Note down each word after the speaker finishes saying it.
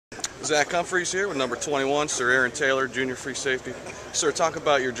Zach Humphreys here with number 21, Sir Aaron Taylor, junior free safety. Sir, talk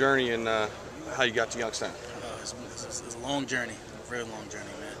about your journey and how you got to Youngstown. It's a long journey, a very long journey,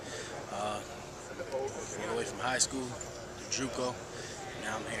 man. All the way from high school to JUCO,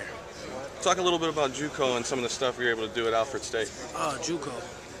 now I'm here. Talk a little bit about JUCO and some of the stuff you were able to do at Alfred State. JUCO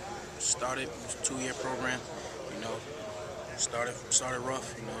started, it was a 2-year program, you know. Started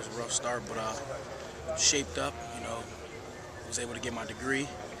rough, you know, it was a rough start, but shaped up, you know. Was able to get my degree,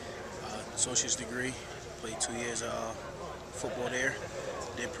 associate's degree. Played 2 years of football there.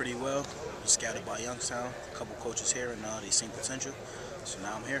 Did pretty well. Was scouted by Youngstown. A couple coaches here, and they seen potential. So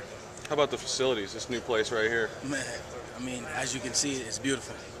now I'm here. How about the facilities? This new place right here. Man, I mean, as you can see, it's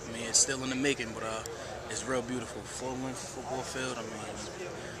beautiful. I mean, it's still in the making, but it's real beautiful. Full-length football field. I mean,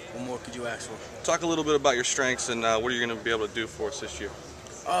 what more could you ask for? Talk a little bit about your strengths and what are you going to be able to do for us this year?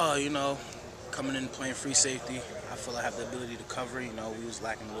 You know, coming in and playing free safety, I feel I have the ability to cover. You know, we was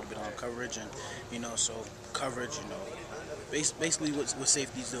lacking a little bit on coverage, and you know, so coverage, you know, basically what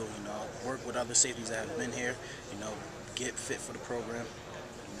safeties do. You know, work with other safeties that have been here. You know, get fit for the program.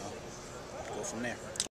 You know, go from there.